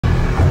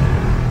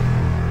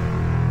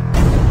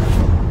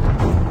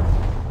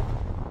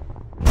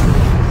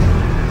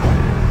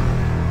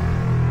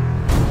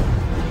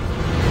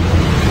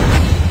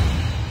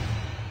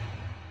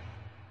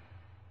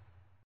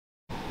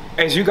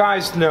As you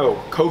guys know,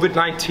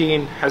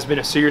 COVID-19 has been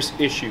a serious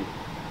issue.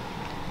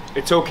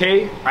 It's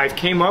okay, I've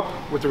came up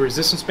with the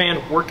resistance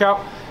band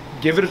workout.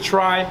 Give it a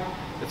try,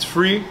 it's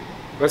free.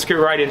 Let's get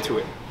right into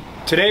it.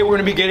 Today we're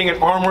gonna be getting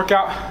an arm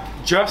workout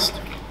just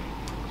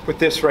with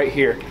this right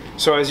here.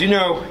 So as you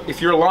know, if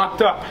you're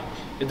locked up,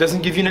 it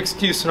doesn't give you an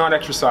excuse to not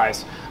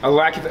exercise. A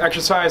lack of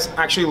exercise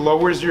actually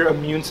lowers your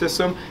immune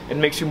system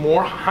and makes you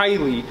more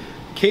highly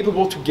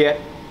capable to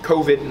get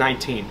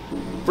COVID-19.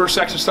 First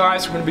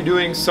exercise, we're gonna be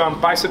doing some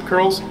bicep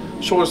curls,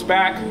 shoulders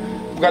back.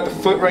 We've got the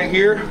foot right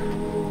here.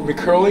 We'll be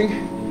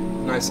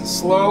curling, nice and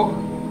slow.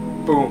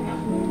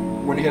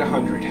 Boom, we're gonna hit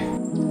 100.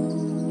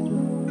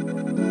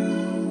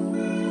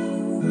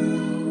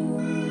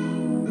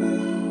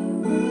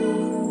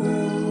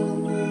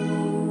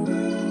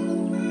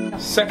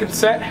 Second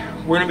set,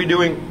 we're gonna be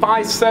doing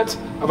 5 sets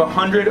of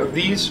 100 of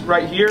these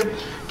right here.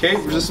 Okay,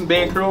 resistance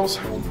band curls,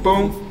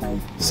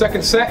 boom.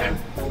 Second set,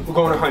 we're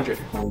going 100.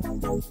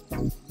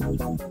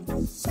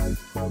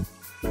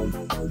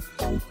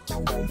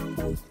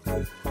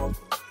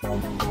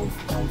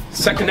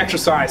 Second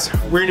exercise,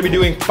 we're gonna be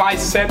doing 5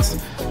 sets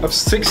of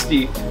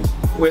 60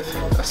 with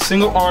a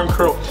single arm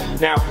curl.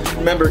 Now,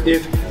 remember,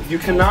 if you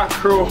cannot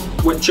curl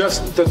with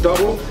just the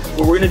double,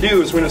 what we're gonna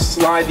do is we're gonna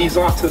slide these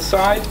off to the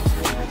side.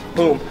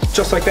 Boom,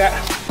 just like that.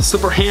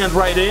 Slip our hand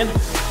right in.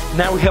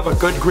 Now we have a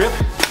good grip.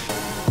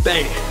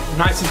 Bang,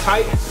 nice and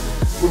tight.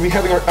 We'll be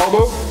having our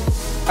elbow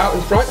out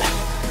in front.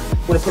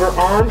 We're gonna put our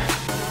arm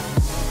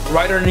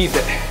right underneath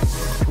it.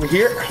 We're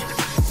here,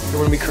 and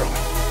we're gonna be curling.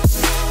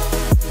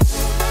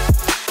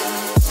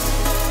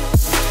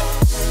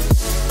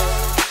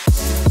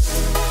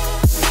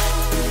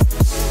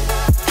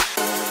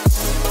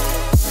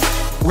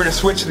 We're gonna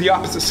switch to the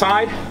opposite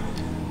side.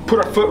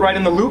 Put our foot right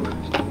in the loop.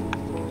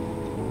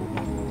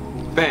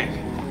 Bang.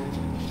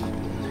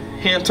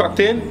 Hand tucked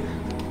in.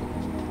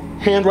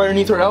 Hand right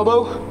underneath our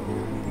elbow.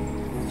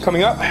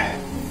 Coming up,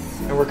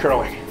 and we're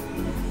curling.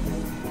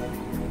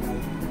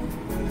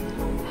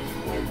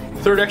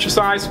 Third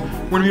exercise,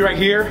 we're gonna be right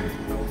here.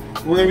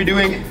 We're gonna be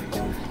doing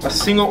a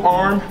single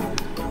arm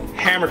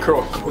hammer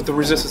curl with the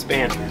resistance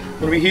band. We're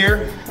gonna be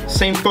here,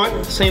 same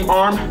foot, same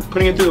arm,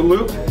 putting it through the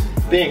loop.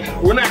 Bang.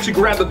 We're gonna actually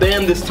grab the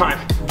band this time,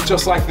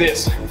 just like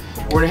this.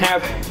 We're gonna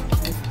have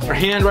our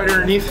hand right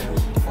underneath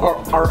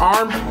our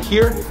arm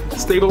here,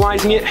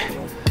 stabilizing it,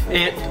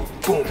 and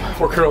boom,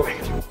 we're curling.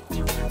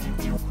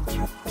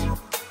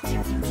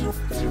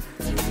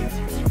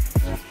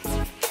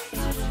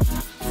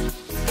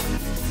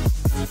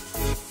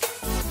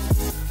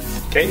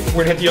 Okay,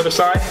 we're gonna hit the other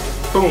side.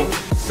 Boom,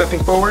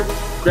 stepping forward,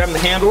 grabbing the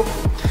handle.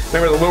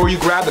 Remember, the lower you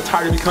grab, the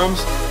tighter it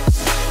becomes.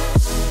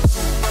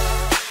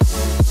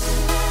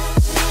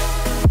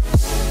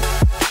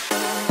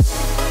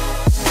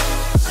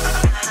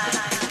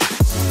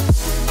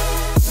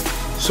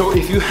 So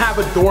if you have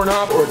a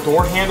doorknob or a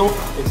door handle,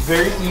 it's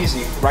very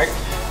easy, right?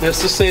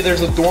 Let's just say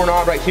there's a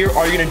doorknob right here.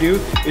 All you're gonna do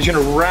is you're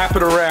gonna wrap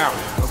it around,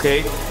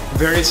 okay?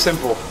 Very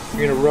simple.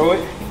 You're gonna row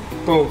it,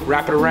 boom,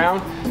 wrap it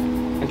around,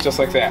 and just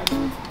like that.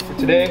 For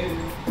today,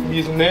 I'm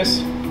using this,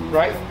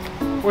 right?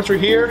 Once we're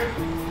here,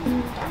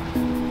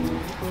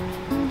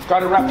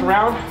 got it wrapped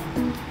around,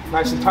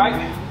 nice and tight.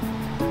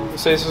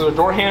 Let's say this is a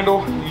door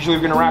handle. Usually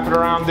we're gonna wrap it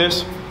around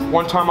this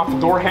one time off the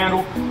door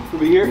handle.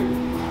 We'll be here.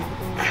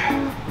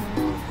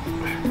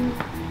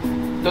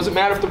 Doesn't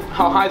matter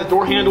how high the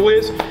door handle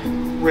is.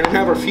 We're gonna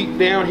have our feet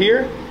down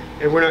here,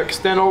 and we're gonna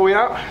extend all the way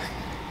out,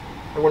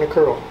 and we're gonna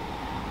curl.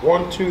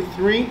 1, 2,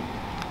 3.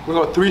 We're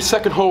gonna go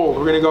 3-second hold.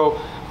 We're gonna go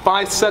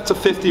 5 sets of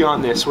 50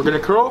 on this. We're gonna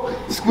curl,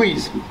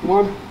 squeeze.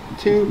 1,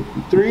 2,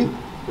 3.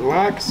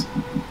 Relax.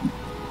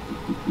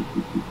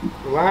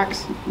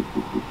 Relax.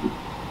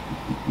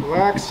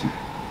 Relax.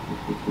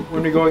 We're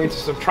gonna be going into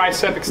some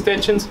tricep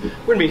extensions.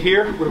 We're gonna be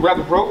here. We're gonna grab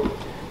the rope,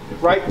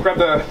 right? Grab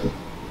the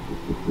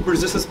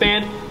resistance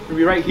band. We're gonna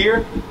be right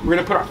here. We're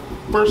gonna put our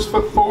first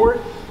foot forward.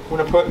 We're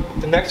gonna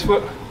put the next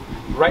foot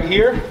right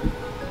here.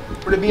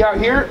 We're gonna be out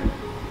here,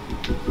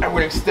 and we're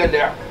gonna extend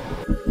out.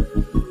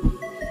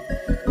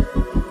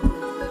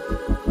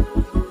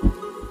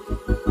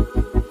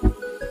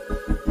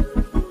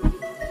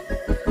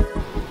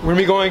 We're gonna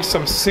be going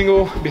some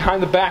single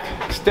behind the back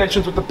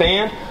extensions with the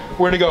band.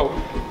 We're gonna go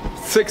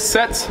 6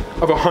 sets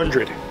of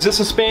 100.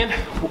 Resistance band,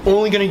 we're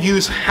only gonna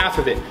use half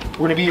of it.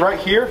 We're gonna be right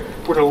here.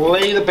 We're gonna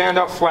lay the band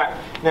out flat.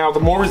 Now,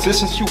 the more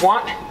resistance you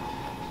want,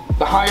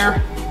 the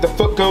higher the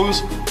foot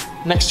goes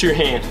next to your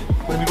hand.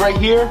 We're gonna be right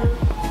here,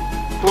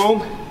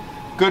 boom,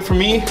 good for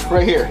me,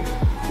 right here.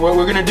 What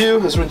we're gonna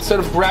do is instead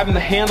of grabbing the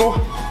handle,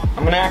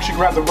 I'm gonna actually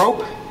grab the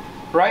rope,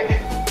 right?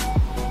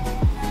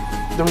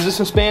 The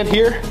resistance band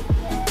here.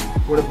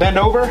 We're gonna bend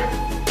over,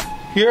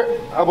 here,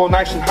 elbow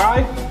nice and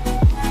high.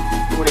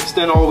 We're gonna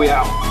extend all the way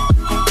out.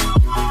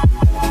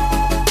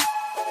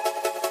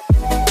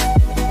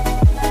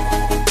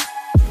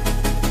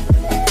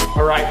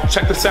 All right,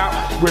 check this out.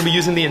 We're gonna be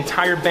using the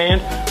entire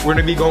band. We're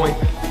gonna be going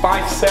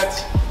 5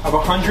 sets of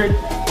 100.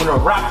 We're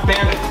gonna wrap the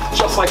band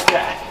just like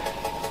that.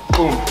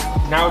 Boom.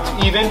 Now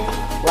it's even.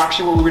 Well,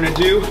 actually what we're gonna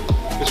do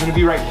is we're gonna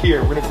be right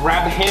here. We're gonna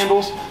grab the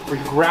handles. or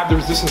you grab the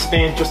resistance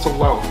band just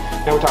alone.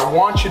 Now what I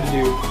want you to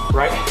do,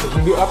 right, is we're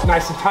gonna be up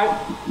nice and tight,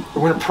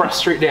 we're gonna press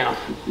straight down.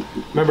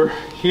 Remember,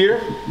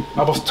 here,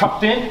 elbows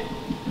tucked in,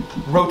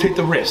 rotate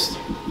the wrist.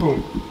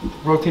 Boom,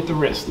 rotate the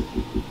wrist.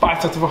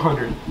 5 sets of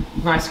 100.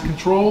 Nice and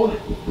controlled,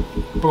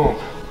 boom.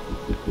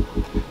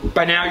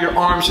 By now, your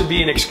arms should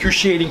be in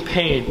excruciating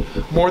pain,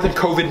 more than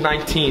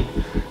COVID-19.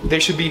 They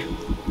should be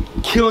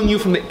killing you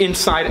from the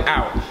inside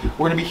out.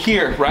 We're gonna be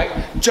here, right?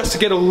 Just to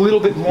get a little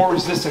bit more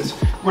resistance.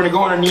 We're gonna go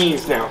on our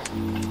knees now.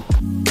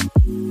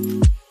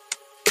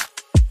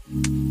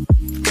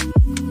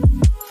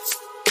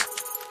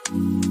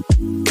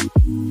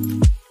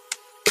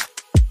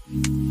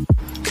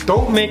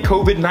 Don't make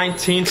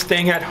COVID-19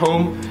 staying at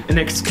home an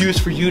excuse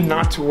for you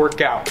not to work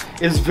out.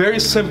 It's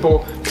very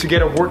simple to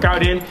get a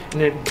workout in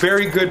and a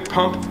very good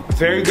pump,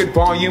 very good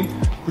volume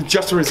with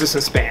just a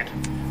resistance band.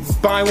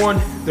 Buy one,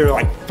 they're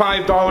like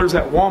 $5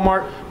 at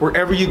Walmart,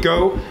 wherever you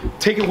go.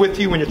 Take it with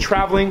you when you're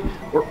traveling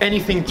or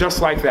anything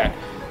just like that.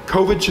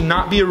 COVID should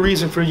not be a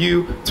reason for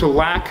you to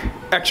lack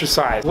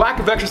exercise. Lack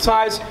of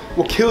exercise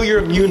will kill your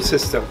immune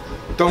system.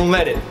 Don't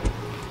let it.